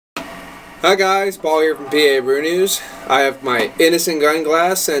Hi guys, Paul here from PABrewNews. I have my Innis Gunn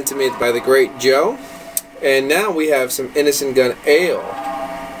glass sent to me by the great Joe. And now we have some Innis Gunn ale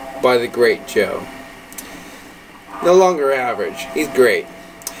by the great Joe. No longer average, he's great.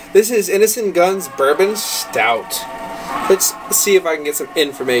 This is Innis Gunn's Bourbon Stout. Let's see if I can get some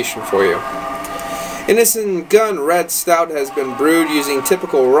information for you. Innis Gunn Red Stout has been brewed using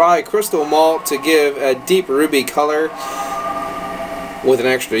typical rye crystal malt to give a deep ruby color with an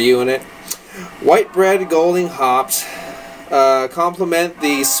extra U in it. White bread golden hops complement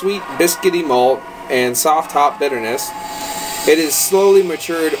the sweet biscuity malt and soft hop bitterness. It is slowly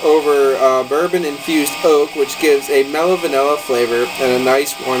matured over bourbon infused oak, which gives a mellow vanilla flavor and a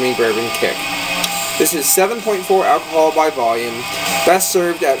nice warming bourbon kick. This is 7.4 alcohol by volume, best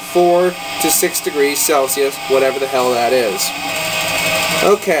served at 4 to 6 degrees Celsius, whatever the hell that is.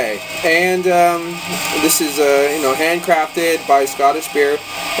 Okay, and this is handcrafted by Scottish Beer,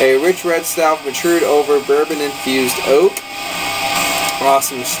 a rich red stout matured over bourbon-infused oak.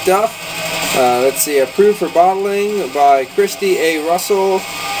 Awesome stuff. Let's see, approved for bottling by Christy A. Russell,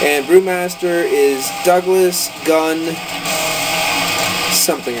 and brewmaster is Douglas Gunn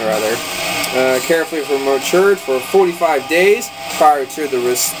something or other. Carefully matured for 45 days prior to the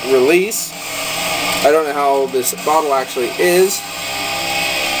release. I don't know how this bottle actually is.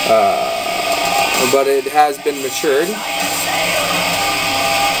 But it has been matured.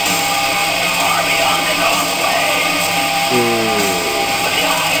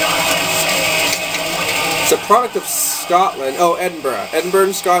 It's a product of Scotland. Oh, Edinburgh.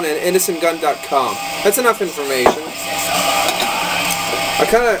 Edinburgh, Scotland, and InnisGunn.com. That's enough information. I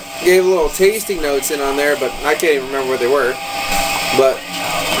kind of gave a little tasting notes in on there, but I can't even remember where they were. But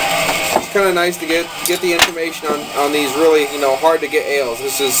it's kind of nice to get the information on these really, hard to get ales.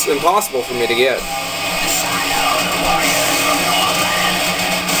 This is impossible for me to get.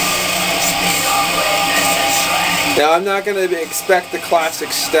 Now, I'm not going to expect the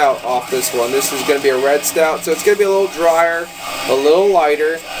classic stout off this one. This is going to be a red stout, so it's going to be a little drier, a little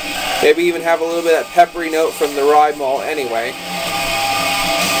lighter, maybe even have a little bit of that peppery note from the rye malt anyway.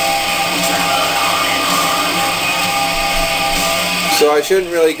 So I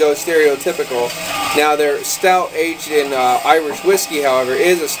shouldn't really go stereotypical. Now, their stout aged in Irish whiskey, however,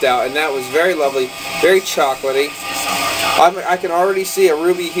 is a stout, and that was very lovely, very chocolatey. I can already see a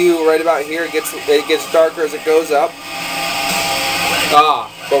ruby hue right about here. It gets darker as it goes up.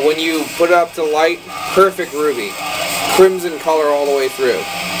 But when you put it up to light, perfect ruby. Crimson color all the way through.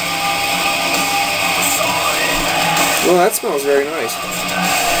 Well, that smells very nice.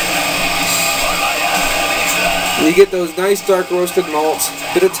 You get those nice dark roasted malts,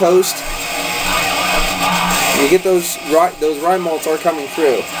 bit of toast. You get those rye malts are coming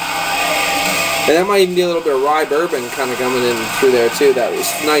through. And that might even be a little bit of rye bourbon kind of coming in through there too. That was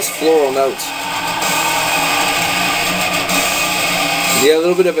nice floral notes. Yeah, a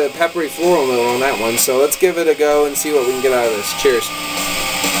little bit of a peppery floral note on that one. So let's give it a go and see what we can get out of this. Cheers.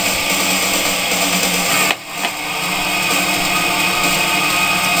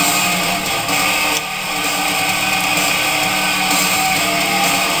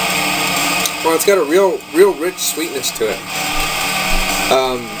 Well, it's got a real rich sweetness to it.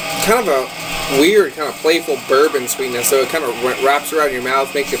 Kind of a weird, kind of playful bourbon sweetness, so it kind of wraps around your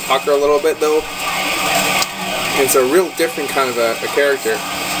mouth, makes you pucker a little bit though. It's a real different kind of a character.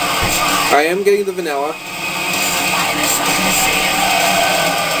 I am getting the vanilla.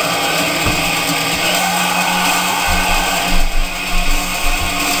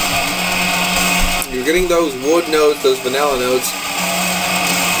 You're getting those wood notes, those vanilla notes.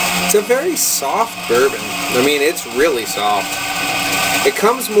 It's a very soft bourbon. I mean, it's really soft. It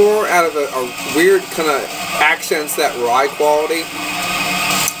comes more out of a weird kind of accents that rye quality.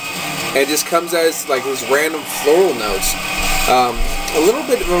 And it just comes as like these random floral notes. A little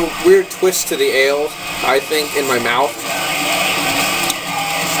bit of a weird twist to the ale, I think, in my mouth.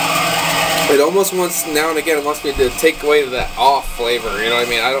 It almost wants, now and again, it wants me to take away that off flavor, you know what I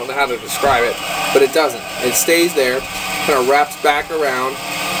mean? I don't know how to describe it, but it doesn't. It stays there, kind of wraps back around.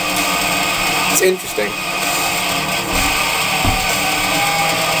 It's interesting.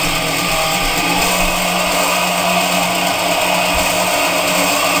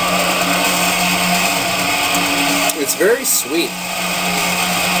 It's very sweet.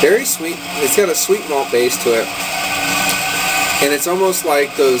 Very sweet. It's got a sweet malt base to it. And it's almost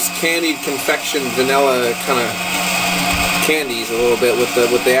like those candied confection vanilla kind of candies a little bit with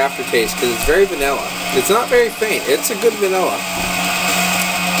the aftertaste, because it's very vanilla. It's not very faint. It's a good vanilla.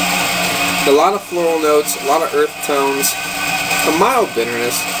 A lot of floral notes, a lot of earth tones, a mild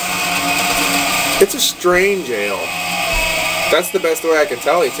bitterness. It's a strange ale. That's the best way I can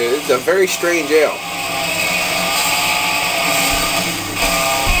tell you to. It's a very strange ale.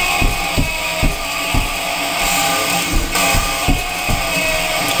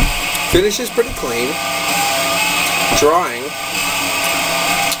 Finish is pretty clean. Drying.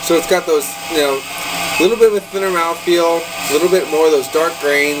 So it's got those, you know, a little bit of a thinner mouthfeel, a little bit more of those dark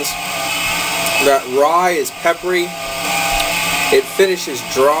grains. That rye is peppery. It finishes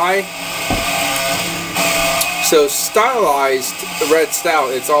dry. So stylized red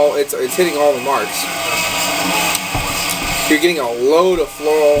stout, it's hitting all the marks. You're getting a load of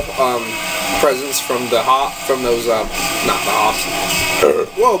floral presence from the those not the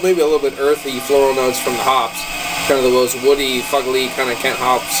hops. Well, maybe a little bit earthy floral notes from the hops. Kind of those woody, fuggly kind of Kent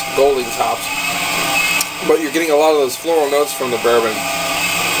hops, Goldings hops. But you're getting a lot of those floral notes from the bourbon.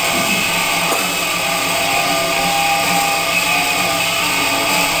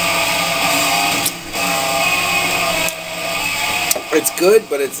 It's good,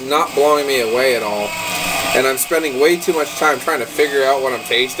 but it's not blowing me away at all. And I'm spending way too much time trying to figure out what I'm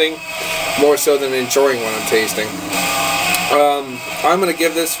tasting, more so than enjoying what I'm tasting. I'm going to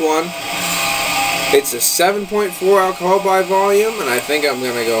give this one, it's a 7.4 alcohol by volume, and I think I'm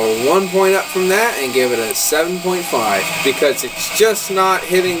going to go 1 point up from that and give it a 7.5, because it's just not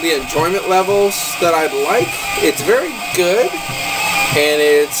hitting the enjoyment levels that I'd like. It's very good, and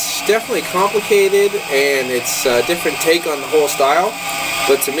it's definitely complicated, and it's a different take on the whole style,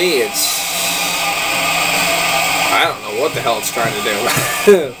 but to me I don't know what the hell it's trying to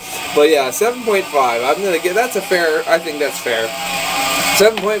do. But yeah, 7.5. I'm gonna get, that's a fair, I think that's fair.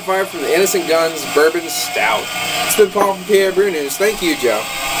 7.5 from the Innis Gunn's Bourbon Stout. It's been Paul from PABrewNews. Thank you, Joe.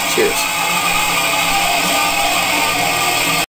 Cheers.